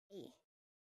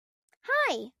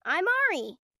Hi, I'm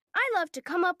Ari. I love to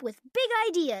come up with big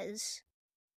ideas,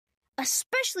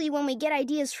 especially when we get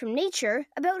ideas from nature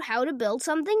about how to build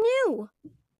something new.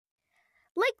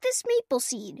 Like this maple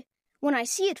seed. When I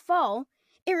see it fall,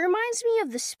 it reminds me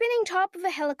of the spinning top of a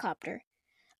helicopter.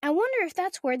 I wonder if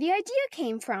that's where the idea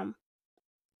came from.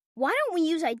 Why don't we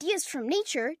use ideas from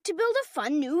nature to build a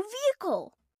fun new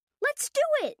vehicle? Let's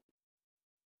do it!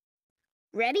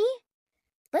 Ready?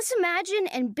 Let's imagine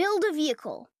and build a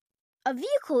vehicle. A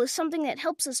vehicle is something that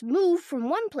helps us move from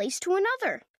one place to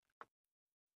another.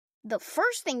 The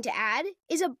first thing to add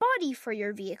is a body for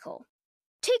your vehicle.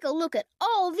 Take a look at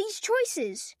all these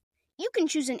choices. You can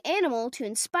choose an animal to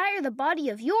inspire the body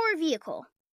of your vehicle.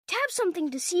 Tap something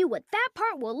to see what that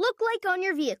part will look like on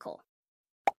your vehicle.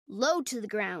 Low to the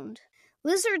ground.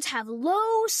 Lizards have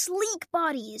low, sleek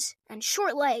bodies and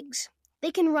short legs.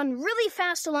 They can run really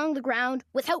fast along the ground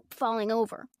without falling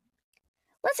over.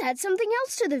 Let's add something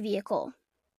else to the vehicle.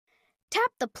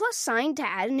 Tap the plus sign to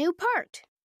add a new part.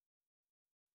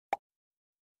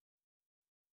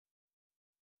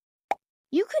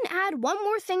 You can add one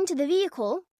more thing to the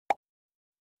vehicle.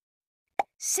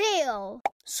 Sail,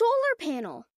 solar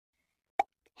panel,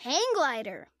 hang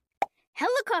glider,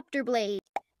 helicopter blade,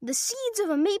 the seeds of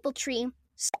a maple tree,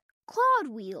 clawed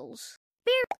wheels,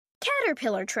 bear,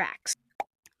 caterpillar tracks,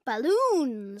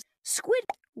 balloons, squid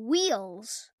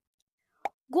wheels,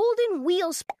 golden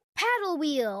wheels, paddle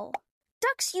wheel.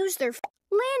 Ducks use their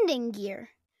landing gear.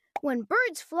 When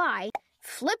birds fly,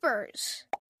 flippers.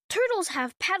 Turtles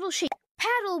have paddle-shaped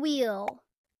paddle wheel.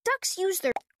 Ducks use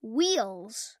their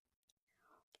wheels.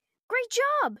 Great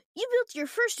job! You built your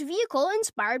first vehicle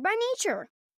inspired by nature.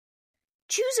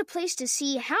 Choose a place to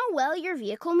see how well your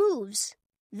vehicle moves.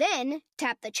 Then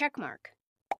tap the check mark.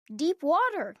 Deep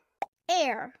water,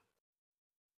 air,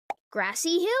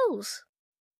 grassy hills,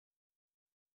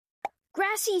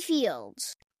 grassy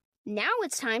fields. Now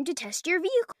it's time to test your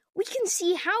vehicle. We can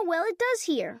see how well it does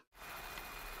here.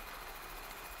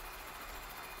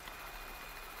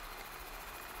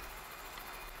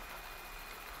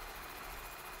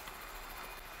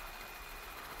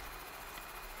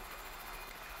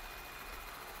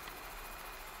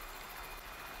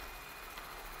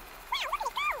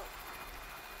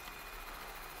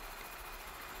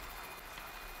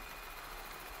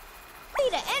 Way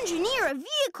to engineer a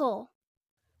vehicle!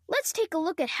 Let's take a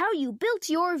look at how you built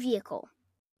your vehicle.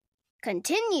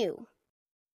 Continue.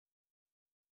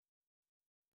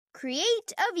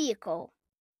 Create a vehicle.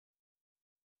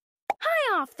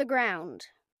 High off the ground.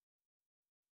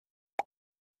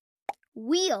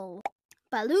 Wheel,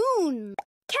 balloon,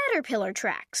 caterpillar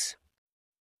tracks.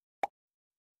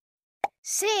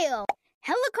 Sail,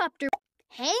 helicopter,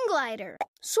 hang glider,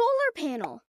 solar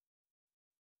panel,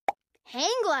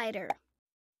 hang glider.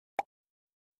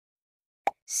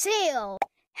 Sail,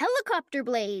 helicopter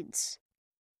blades,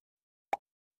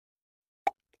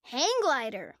 hang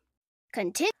glider,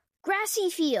 continue, grassy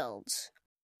fields,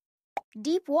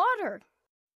 deep water,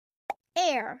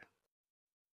 air,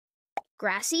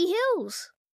 grassy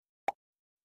hills,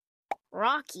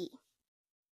 rocky,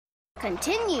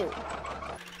 continue.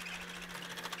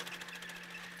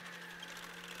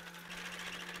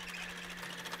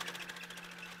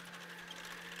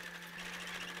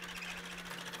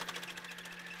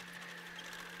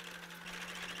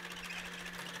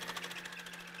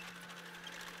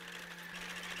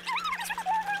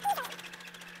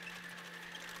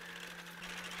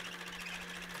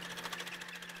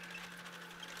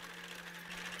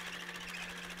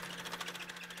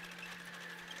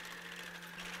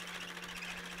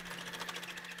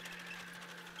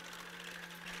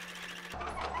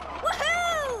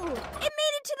 Woohoo! It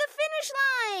made it to the finish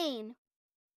line!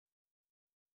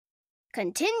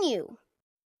 Continue.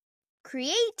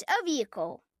 Create a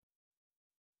vehicle.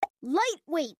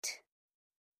 Lightweight.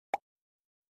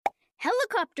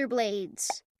 Helicopter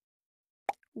blades.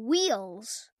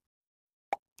 Wheels.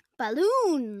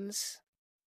 Balloons.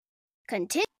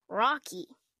 Continue. Rocky.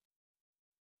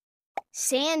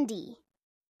 Sandy.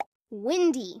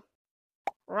 Windy.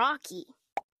 Rocky.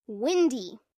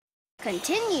 Windy.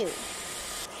 Continue.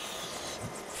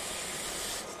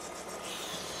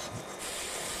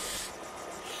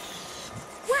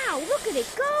 Wow, look at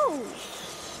it go!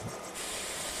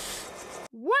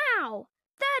 Wow,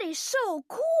 that is so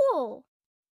cool!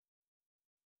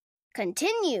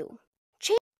 Continue.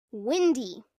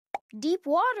 Windy. Deep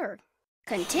water.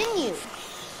 Continue.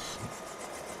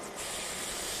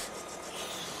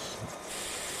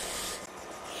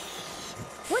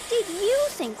 What did you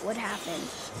think would happen?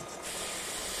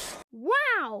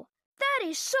 Wow, that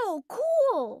is so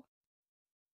cool!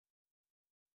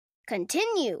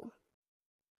 Continue.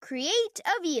 Create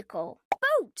a vehicle.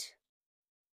 Boat.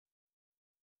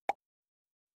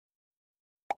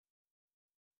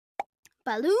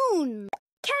 Balloon.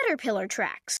 Caterpillar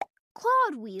tracks.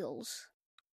 Clawed wheels.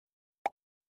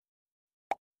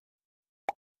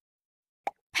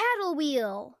 Paddle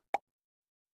wheel.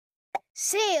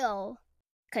 Sail.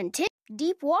 Continue.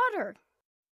 Deep water.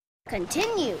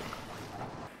 Continue.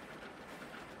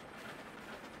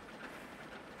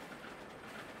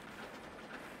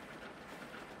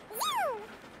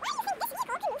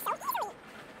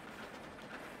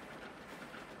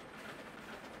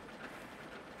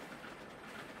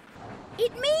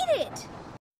 It made it!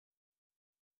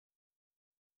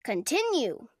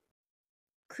 Continue.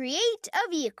 Create a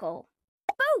vehicle.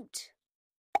 Boat.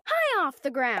 High off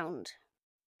the ground.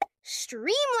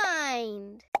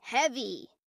 Streamlined. Heavy.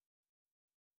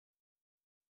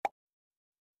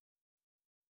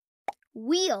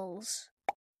 Wheels.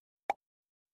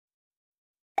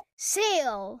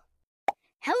 Sail.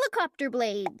 Helicopter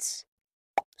blades.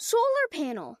 Solar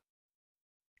panel.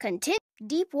 Continue.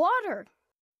 Deep water.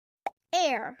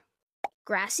 Air.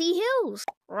 Grassy hills.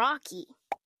 Rocky.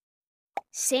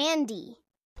 Sandy.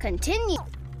 Continue.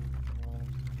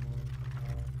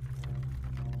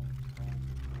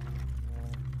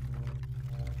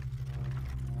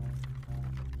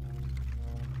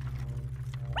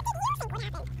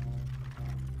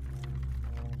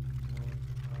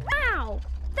 Wow,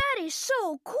 that is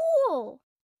so cool!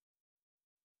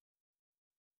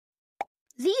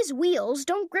 These wheels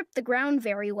don't grip the ground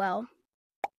very well.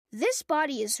 This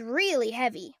body is really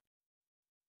heavy.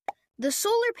 The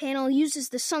solar panel uses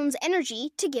the sun's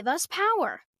energy to give us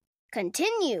power.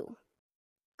 Continue.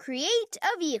 Create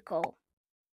a vehicle.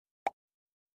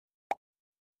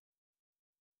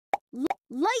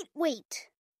 Lightweight.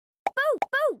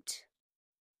 Boat.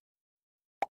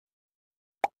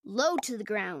 Low to the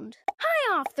ground.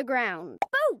 High off the ground.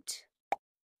 Boat.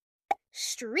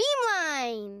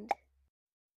 Streamlined.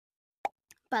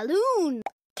 Balloon.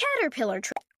 Caterpillar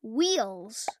track.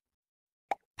 Wheels.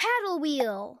 Paddle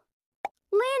wheel.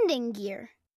 Landing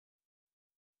gear.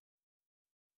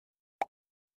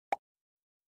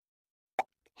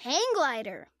 Hang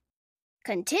glider.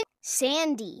 Continue.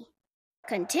 Sandy.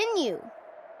 Continue.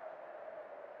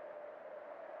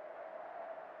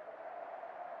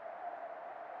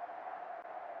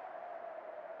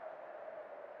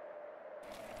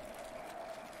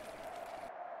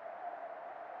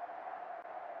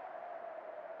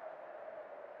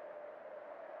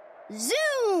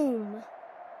 Zoom!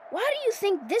 Why do you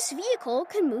think this vehicle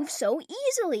can move so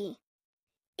easily?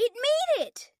 It made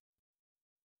it!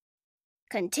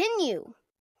 Continue.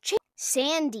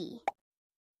 Sandy.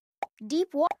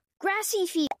 Deep water. Grassy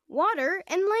field. Water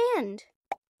and land.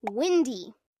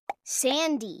 Windy.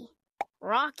 Sandy.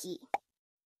 Rocky.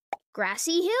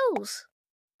 Grassy hills.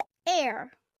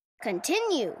 Air.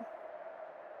 Continue.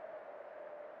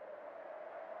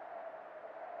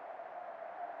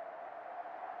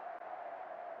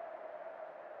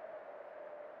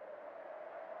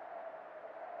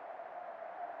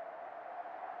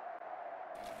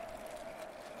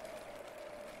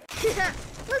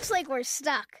 Looks like we're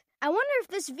stuck. I wonder if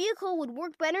this vehicle would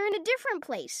work better in a different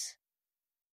place.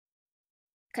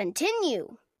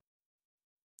 Continue.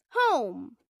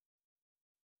 Home.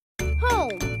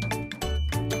 Home.